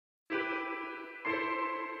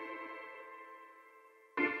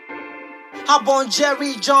I want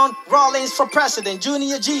Jerry John Rawlings for president.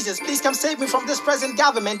 Junior Jesus, please come save me from this present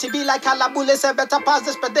government. To be like Kalabule said, better pass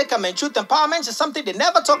this predicament. Truth empowerment is something they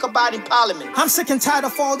never talk about in parliament. I'm sick and tired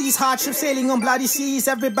of all these hardships sailing on bloody seas.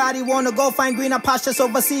 Everybody wanna go find greener pastures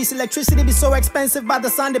overseas. Electricity be so expensive, by the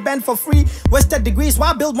sun they bend for free. Wasted degrees,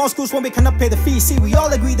 why build more schools when we cannot pay the fee? See, we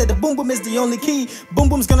all agree that the boom boom is the only key. Boom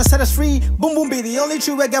boom's gonna set us free. Boom boom be the only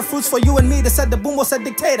tree where get fruits for you and me. They said the boom was a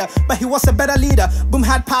dictator, but he was a better leader. Boom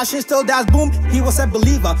had passion, still does. Boom, he was a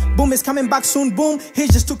believer. Boom is coming back soon. Boom, he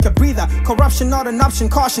just took a breather. Corruption not an option,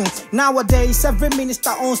 caution. Nowadays, every minister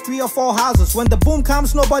owns 3 or 4 houses. When the boom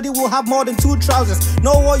comes, nobody will have more than 2 trousers.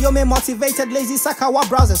 No oil may motivated, lazy Sakawa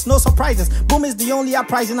browsers. No surprises. Boom is the only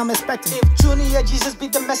uprising I'm expecting. If Junior Jesus be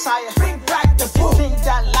the Messiah, bring back the boom. If you think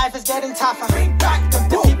that life is getting tougher, bring back the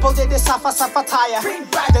boom. The people they suffer tire. Bring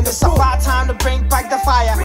back then it's about time to bring back the fire.